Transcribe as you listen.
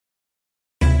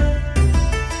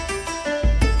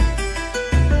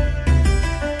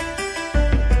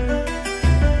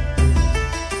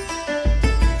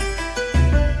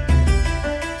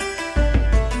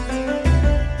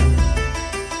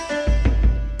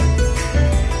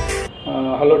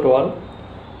Hello to all.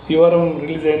 ఈ వారం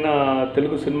release అయిన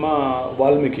తెలుగు సినిమా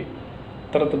వాల్మీకి.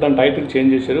 తర్వాత దాని టైటిల్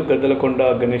చేంజ్ చేశారు, గద్దలకొండ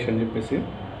గణేష్ అని చెప్పేసి.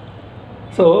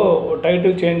 సో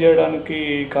టైటిల్ చేంజ్ చేయడానికి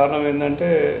కారణం ఏంటంటే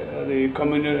అది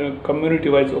కమ్యూనిటీ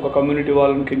వైజ్ ఒక కమ్యూనిటీ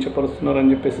వాళ్ళని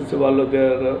కించపరుస్తున్నారని చెప్పేసి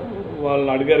వాళ్ళు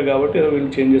అడిగారు కాబట్టి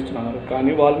వీళ్ళు చేంజ్ చేస్తున్నారు.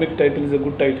 కానీ Valmiki title is a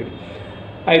good title.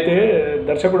 అయితే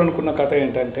దర్శకుడు అనుకున్న కథ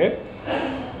ఏంటంటే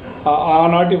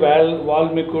ఆనాటి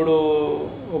వాల్మీకుడు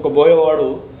ఒక బోయవాడు,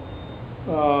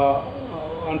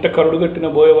 అంటే కరుడుగట్టిన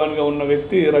బోయవానిగా ఉన్న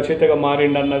వ్యక్తి రచయితగా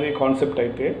మారిండు అన్నది కాన్సెప్ట్.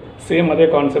 అయితే సేమ్ అదే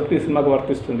కాన్సెప్ట్ ఈ సినిమాకు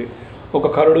వర్తిస్తుంది. ఒక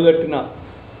కరుడుగట్టిన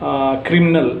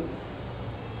క్రిమినల్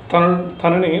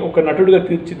తనని ఒక నటుడిగా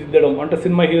తీర్చిదిద్దడం, అంటే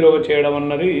సినిమా హీరోగా చేయడం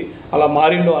అన్నది అలా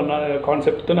మారిండు అన్న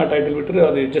కాన్సెప్ట్తో నా టైటిల్ పెట్టారు.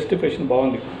 అది జస్టిఫికేషన్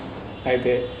బాగుంది.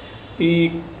 అయితే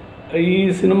ఈ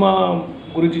సినిమా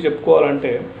గురించి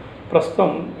చెప్పుకోవాలంటే ప్రస్తుతం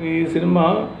ఈ సినిమా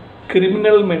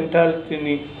క్రిమినల్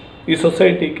మెంటాలిటీని ఈ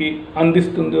సొసైటీకి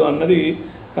అందిస్తుంది అన్నది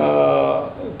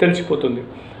తెలిసిపోతుంది.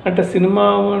 అంటే సినిమా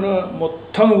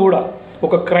మొత్తం కూడా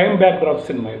ఒక క్రైమ్ బ్యాక్డ్రాప్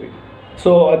సినిమా ఇది.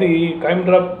 సో అది క్రైమ్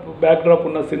బ్యాక్డ్రాప్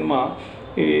ఉన్న సినిమా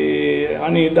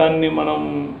అని దాన్ని మనం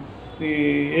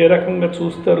ఏ రకంగా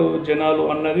చూస్తారు జనాలు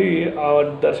అన్నది ఆ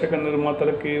దర్శక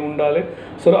నిర్మాతలకి ఉండాలి.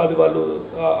 సో అది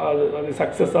అది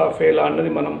సక్సెస్ ఆ ఫెయిల్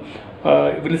అన్నది మనం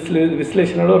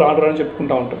విశ్లేషణలో రాని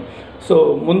చెప్పుకుంటూ ఉంటాం. సో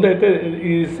ముందైతే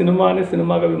ఈ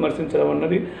సినిమాగా విమర్శించడం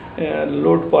అన్నది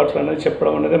లోటుపాట్లు అనేది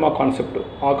చెప్పడం అన్నది మా కాన్సెప్ట్.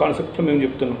 ఆ కాన్సెప్ట్లో మేము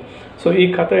చెప్తున్నాం. సో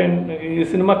ఈ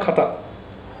సినిమా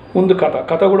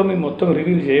కథ కూడా మేము మొత్తం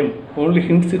రివీల్ చేయం, ఓన్లీ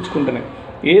హింట్స్ ఇచ్చుకుంటేనే.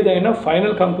 ఏదైనా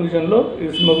ఫైనల్ కంక్లూజన్లో ఈ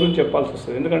సినిమా గురించి చెప్పాల్సి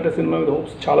వస్తుంది. ఎందుకంటే సినిమా మీద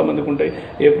హోప్స్ చాలామందికి ఉంటాయి,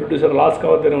 ఏ ప్రొడ్యూసర్ లాస్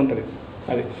కావద్దనే ఉంటుంది.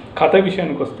 అది కథ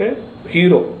విషయానికి వస్తే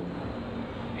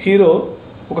హీరో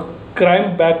ఒక క్రైమ్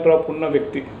బ్యాక్డ్రాప్ ఉన్న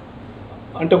వ్యక్తి,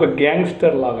 అంటే ఒక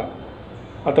గ్యాంగ్స్టర్ లాగా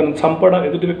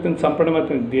ఎదుటి వ్యక్తిని చంపడం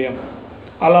అతని ధ్యేయం.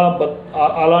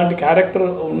 అలాంటి క్యారెక్టర్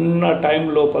ఉన్న టైం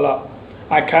లోపల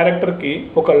ఆ క్యారెక్టర్కి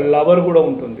ఒక లవర్ కూడా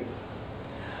ఉంటుంది.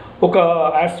 ఒక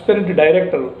ఆస్పిరెంట్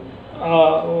డైరెక్టర్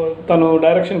తను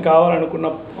డైరెక్షన్ కావాలనుకున్న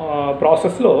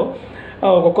ప్రాసెస్లో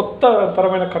ఒక కొత్త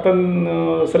తరమైన కథను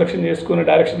సెలెక్షన్ చేసుకుని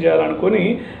డైరెక్షన్ చేయాలనుకొని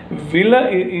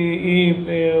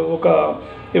ఒక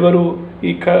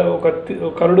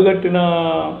కరుడుగట్టిన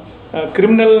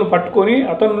క్రిమినల్ను పట్టుకొని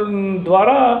అతని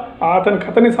ద్వారా అతని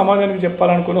కథని సమాజానికి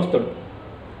చెప్పాలనుకొని వస్తాడు.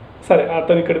 సరే,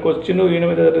 అతను ఇక్కడికి వచ్చిండు, ఈయన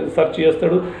మీద సెర్చ్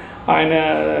చేస్తాడు, ఆయన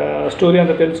స్టోరీ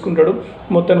అంతా తెలుసుకుంటాడు.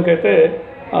 మొత్తానికైతే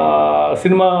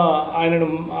సినిమా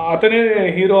అతనే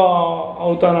హీరో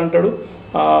అవుతానంటాడు.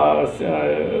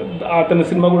 అతని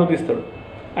సినిమా కూడా తీస్తాడు.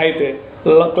 అయితే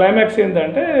క్లైమాక్స్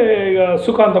ఏంటంటే ఇక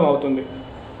సుఖాంతం అవుతుంది.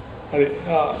 అది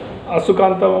ఆ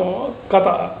సుఖాంతం కథ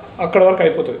అక్కడ వరకు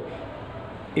అయిపోతుంది.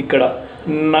 ఇక్కడ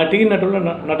నటుల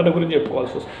నటన గురించి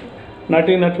చెప్పుకోవాల్సి వస్తుంది.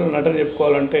 నటన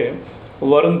చెప్పుకోవాలంటే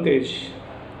వరుణ్ తేజ్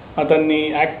అతన్ని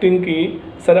యాక్టింగ్కి,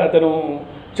 సరే అతను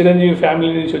చిరంజీవి ఫ్యామిలీ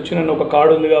నుంచి వచ్చిన ఒక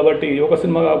కార్డు ఉంది కాబట్టి ఒక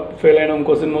సినిమా ఫెయిల్ అయినా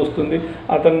ఇంకో సినిమా వస్తుంది.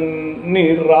 అతన్ని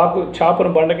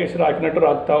చేపను బండకేసి రాకినట్టు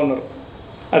రాకుతూ ఉన్నారు.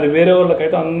 అది వేరే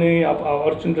వాళ్ళకైతే అన్ని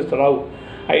ఆపర్చునిటీస్ రావు.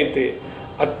 అయితే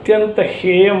అత్యంత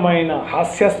హేయమైన,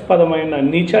 హాస్యాస్పదమైన,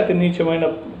 నీచమైన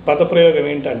పదప్రయోగం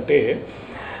ఏంటంటే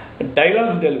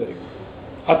డైలాగ్ డెలివరీ.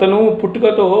 అతను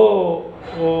పుట్టుకతో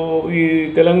ఈ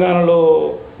తెలంగాణలో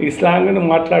ఈ స్లాంగ్ని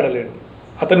మాట్లాడలేడు.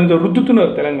 అతనితో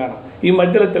రుద్దుతున్నారు తెలంగాణ. ఈ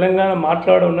మధ్యలో తెలంగాణ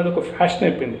మాట్లాడడం అన్నది ఒక ఫ్యాషన్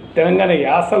అయిపోయింది. తెలంగాణ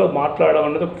యాసలో మాట్లాడడం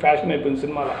అన్నది ఒక ఫ్యాషన్ అయిపోయింది.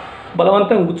 సినిమాలో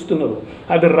బలవంతంగా గుచ్చుతున్నారు,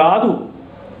 అది రాదు.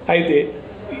 అయితే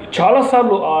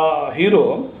చాలాసార్లు ఆ హీరో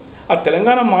ఆ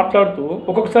తెలంగాణ మాట్లాడుతూ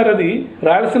ఒక్కొక్కసారి అది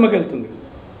రాయలసీమకి వెళ్తుంది.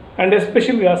 అండ్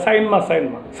ఎస్పెషల్గా సైన్మా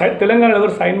తెలంగాణ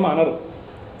ఎవరు సైన్మా అనరు,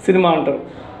 సినిమా అంటారు.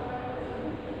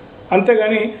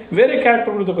 అంతేగాని వేరే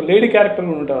క్యారెక్టర్ కూడా ఒక లేడీ క్యారెక్టర్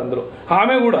కూడా ఉంటుంది అందులో.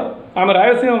 ఆమె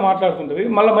రాయలసీమ మాట్లాడుతుంటుంది,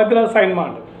 మళ్ళీ మధ్యలో సైన్మా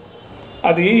అంటుంది.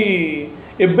 అది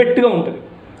ఎబ్బెట్టుగా ఉంటుంది.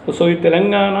 సో ఈ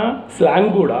తెలంగాణ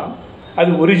స్లాంగ్ కూడా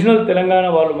అది ఒరిజినల్ తెలంగాణ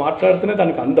వాళ్ళు మాట్లాడితేనే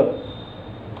దానికి అందం.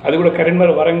 అది కూడా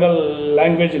కరీంనగర్, వరంగల్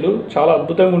లాంగ్వేజ్లు చాలా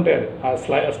అద్భుతంగా ఉంటాయి. అది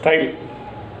ఆ స్టైల్.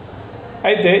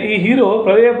 అయితే ఈ హీరో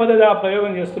పదే ఆ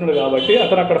ప్రయోగం చేస్తున్నాడు కాబట్టి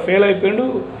అతను అక్కడ ఫెయిల్ అయిపోయాడు.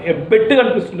 ఎబ్బెట్టుగా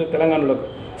అనిపిస్తుంది తెలంగాణలోకి.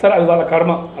 సరే, అది వాళ్ళ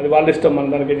కర్మ, అది వాళ్ళ ఇష్టం, మన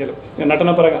దానికి ఏం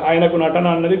నటన పరంగా ఆయనకు నటన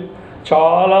అన్నది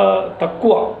చాలా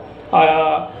తక్కువ.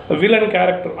 విలన్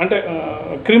క్యారెక్టర్ అంటే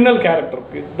క్రిమినల్ క్యారెక్టర్,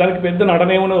 దానికి పెద్ద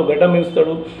నటన ఏమో గడ్డం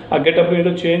వేస్తాడు, ఆ గెటప్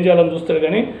ఏదో చేంజ్ చేయాలని చూస్తాడు.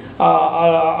 కానీ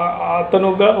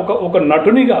అతనుగా ఒక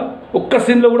నటునిగా ఒక్క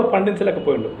సీన్లో కూడా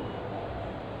పండించలేకపోయాడు.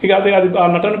 ఇక అది ఆ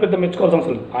నటన పెద్ద మెచ్చుకోవాల్సిన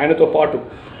అవసరం లేదు. ఆయనతో పాటు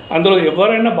అందులో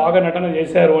ఎవరైనా బాగా నటన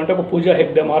చేశారు అంటే ఒక పూజా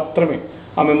హెగ్డే మాత్రమే.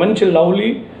 ఆమె మంచి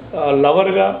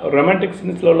లవర్గా రొమాంటిక్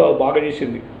సీన్స్లలో బాగా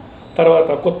చేసింది.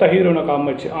 తర్వాత కొత్త హీరోయిన్ ఒక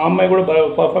అమ్మాయి వచ్చి ఆ అమ్మాయి కూడా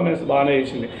పర్ఫార్మెన్స్ బాగానే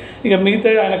చేసింది. ఇక మిగతా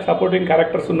ఆయనకు సపోర్టింగ్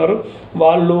క్యారెక్టర్స్ ఉన్నారు,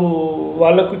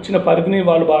 వాళ్ళకు ఇచ్చిన పరిధిని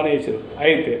వాళ్ళు బాగానే చేశారు.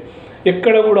 అయితే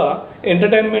ఎక్కడ కూడా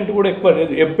ఎంటర్టైన్మెంట్ కూడా ఎక్కువ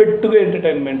లేదు, ఎబ్బెట్టుగా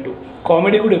ఎంటర్టైన్మెంట్,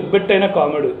 కామెడీ కూడా ఎబ్బెట్టైన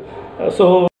కామెడీ. సో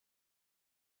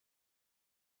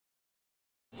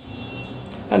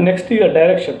నెక్స్ట్ ఇక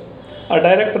డైరెక్షన్. ఆ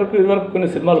డైరెక్టర్కి ఇదివరకు కొన్ని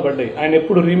సినిమాలు పడ్డాయి, ఆయన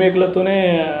ఎప్పుడు రీమేక్లతోనే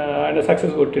ఆయన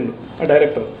సక్సెస్ కొట్టిండు ఆ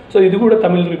డైరెక్టర్. సో ఇది కూడా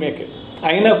తమిళ రీమేకే,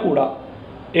 అయినా కూడా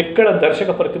ఎక్కడ దర్శక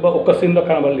ప్రతిభ ఒక్క సీన్లో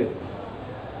కనబడలేదు.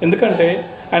 ఎందుకంటే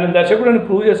ఆయన దర్శకుడిని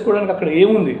ప్రూవ్ చేసుకోవడానికి అక్కడ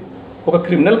ఏముంది, ఒక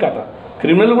క్రిమినల్ కథ.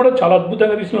 క్రిమినల్ కూడా చాలా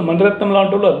అద్భుతంగా తీసిన, మణిరత్నం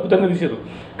లాంటి వాళ్ళు అద్భుతంగా తీశారు.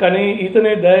 కానీ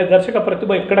ఇతని దర్శక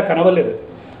ప్రతిభ ఎక్కడ కనబడలేదు.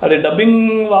 అది డబ్బింగ్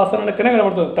వాసనకనే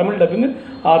కనబడుతుంది,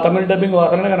 తమిళ డబ్బింగ్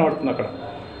వాసననే కనబడుతుంది అక్కడ.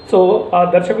 సో ఆ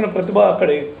దర్శకుని ప్రతిభ అక్కడ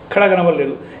ఎక్కడ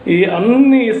కనబడలేదు. ఈ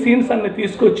అన్ని సీన్స్ అన్ని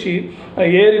తీసుకొచ్చి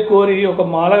ఏరి కోరి ఒక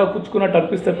మాలగా పుచ్చుకున్నట్టు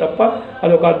అనిపిస్తే తప్ప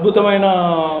అది ఒక అద్భుతమైన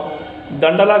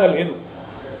దండలాగా లేదు,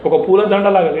 ఒక పూల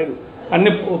దండలాగా లేదు.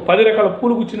 అన్ని 10 రకాల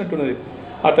పూలు కూర్చున్నట్టున్నది.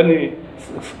 అతని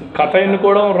కథ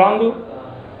ఎన్నుకోవడం రాంగు,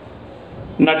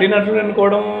 నటినటులు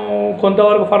ఎన్నుకోవడం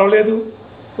కొంతవరకు పర్వాలేదు,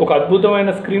 ఒక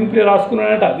అద్భుతమైన స్క్రీన్ ప్లే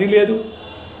రాసుకున్నాడంటే అది లేదు,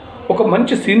 ఒక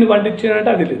మంచి సీన్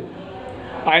పండించాడంటే అది లేదు.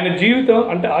 ఆయన జీవితం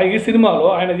అంటే ఈ సినిమాలో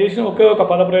ఆయన చేసిన ఒకే ఒక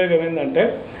పదప్రయోగం ఏంటంటే,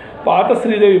 పాత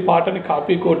శ్రీదేవి పాటని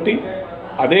కాపీ కొట్టి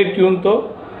అదే ట్యూన్తో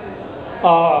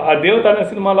ఆ దేవత అనే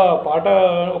సినిమాలో పాట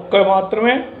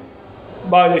మాత్రమే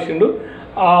బాగా చేసిండు.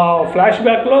 ఆ ఫ్లాష్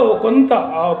బ్యాక్లో కొంత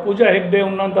పూజా హెగ్డే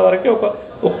ఉన్నంత వరకే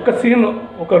ఒక్క సీన్,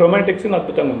 ఒక రొమాంటిక్ సీన్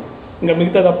అద్భుతంగా ఉంది. ఇంకా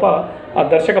మిగతా తప్ప ఆ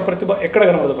దర్శక ప్రతిభ ఎక్కడ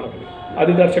కనబడదు మనకి,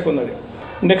 అది దర్శకున్నది.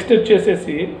 అది నెక్స్ట్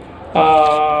వచ్చేసేసి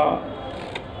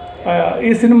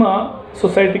ఈ సినిమా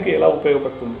సొసైటీకి ఎలా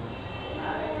ఉపయోగపడుతుంది?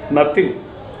 నథింగ్.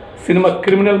 సినిమా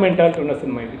క్రిమినల్ మెంటాలిటీ ఉన్న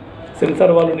సినిమా ఇది.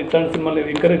 సెన్సార్ వాళ్ళు ఇట్లాంటి సినిమాలు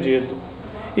ఎంకరేజ్ చేయొద్దు.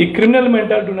 ఈ క్రిమినల్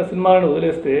మెంటాలిటీ ఉన్న సినిమాలను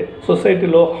వదిలేస్తే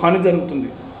సొసైటీలో హాని జరుగుతుంది,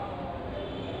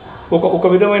 ఒక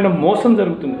విధమైన మోసం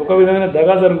జరుగుతుంది, ఒక విధమైన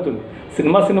దగా జరుగుతుంది.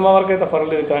 సినిమా వరకు అయితే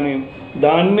పర్వాలేదు, కానీ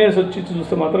దాన్నే వచ్చి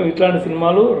చూస్తే మాత్రం ఇట్లాంటి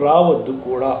సినిమాలు రావద్దు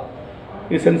కూడా.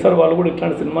 ఈ సెన్సార్ వాళ్ళు కూడా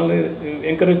ఇట్లాంటి సినిమాలని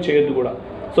ఎంకరేజ్ చేయొద్దు కూడా.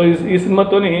 సో ఈ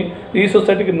సినిమాతోని ఈ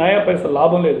సొసైటీకి నయా పైసా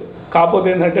లాభం లేదు. కాకపోతే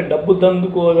ఏంటంటే డబ్బు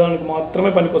దందుకోవడానికి మాత్రమే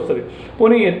పనికొస్తుంది.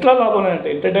 పోనీ ఎట్లా లాభం అంటే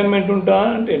ఎంటర్టైన్మెంట్ ఉంటా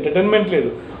అంటే ఎంటర్టైన్మెంట్ లేదు,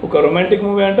 ఒక రొమాంటిక్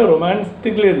మూవీ అంటే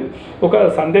రొమాంటిక్ లేదు, ఒక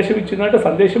సందేశం ఇచ్చిందంటే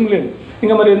సందేశం లేదు.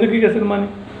 ఇంకా మరి ఎందుకు ఇక సినిమాని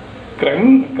క్రైమ్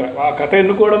ఆ కథ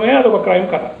ఎన్నుకోవడమే అది ఒక క్రైమ్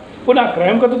కథ. పోనీ ఆ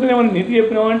క్రైమ్ కథతో ఏమైనా నీతి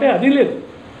చెప్పినామంటే అది లేదు,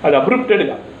 అది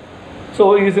అబ్రప్టెడ్గా. సో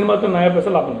ఈ సినిమాతో నయా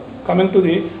పైసా లాభం. Coming to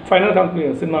the final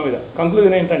conclusion, cinema మీద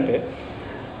కంక్లూజన్ ఏంటంటే,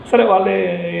 సరే వాళ్ళే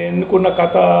ఎన్నుకున్న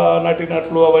కథ,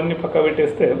 నటినట్లు అవన్నీ పక్క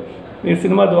పెట్టేస్తే ఈ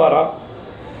సినిమా ద్వారా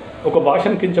ఒక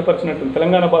భాషను కించపరిచినట్టు,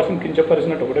 తెలంగాణ భాషను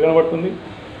కించపరిచినట్టు ఒకటి కనబడుతుంది.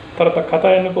 తర్వాత కథ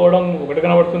ఎన్నుకోవడం ఒకటి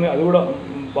కనబడుతుంది, అది కూడా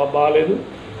బాగాలేదు.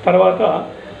 తర్వాత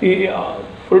ఈ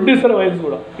ప్రొడ్యూసర్ వైజ్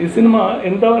కూడా ఈ సినిమా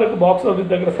ఎంతవరకు బాక్స్ ఆఫీస్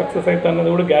దగ్గర సక్సెస్ అవుతుంది అన్నది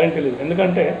కూడా గ్యారంటీ లేదు.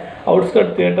 ఎందుకంటే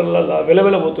అవుట్స్కట్ థియేటర్లలో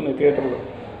వెలవెలబోతున్నాయి, థియేటర్లో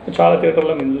చాలా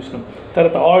థియేటర్లో మేము చూసినాం.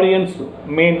 తర్వాత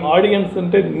మెయిన్ ఆడియన్స్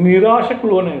అంటే నిరాశకు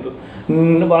లోనయ్యారు.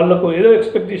 వాళ్ళకు ఏదో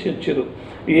ఎక్స్పెక్టేషన్ ఇచ్చారు,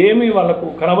 ఏమీ వాళ్ళకు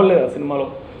కనబడలేదు ఆ సినిమాలో,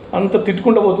 అంత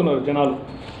తిట్టుకుంటూ పోతున్నారు జనాలు.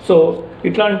 సో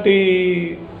ఇట్లాంటి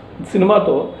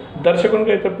సినిమాతో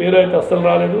దర్శకునికి అయితే పేరు అయితే అస్సలు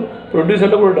రాలేదు,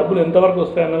 ప్రొడ్యూసర్లో కూడా డబ్బులు ఎంతవరకు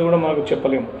వస్తాయి అన్నది కూడా మాకు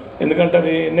చెప్పలేము. ఎందుకంటే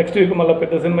అది నెక్స్ట్ వీక్ మళ్ళీ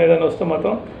పెద్ద సినిమా ఏదైనా వస్తే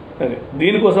మాత్రం అది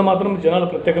దీనికోసం మాత్రం జనాలు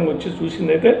ప్రత్యేకంగా వచ్చి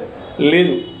చూసింది అయితే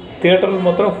లేదు. థియేటర్లు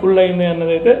మొత్తం ఫుల్ అయింది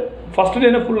అన్నది అయితే ఫస్ట్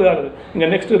డేనే ఫుల్ కాలేదు. ఇంకా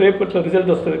నెక్స్ట్ రేపు ఇట్లా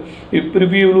రిజల్ట్ వస్తుంది. ఈ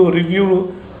రివ్యూలు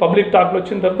పబ్లిక్ టాక్లు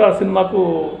వచ్చిన తర్వాత ఆ సినిమాకు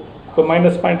ఒక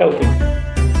మైనస్ పాయింట్ అవుతుంది.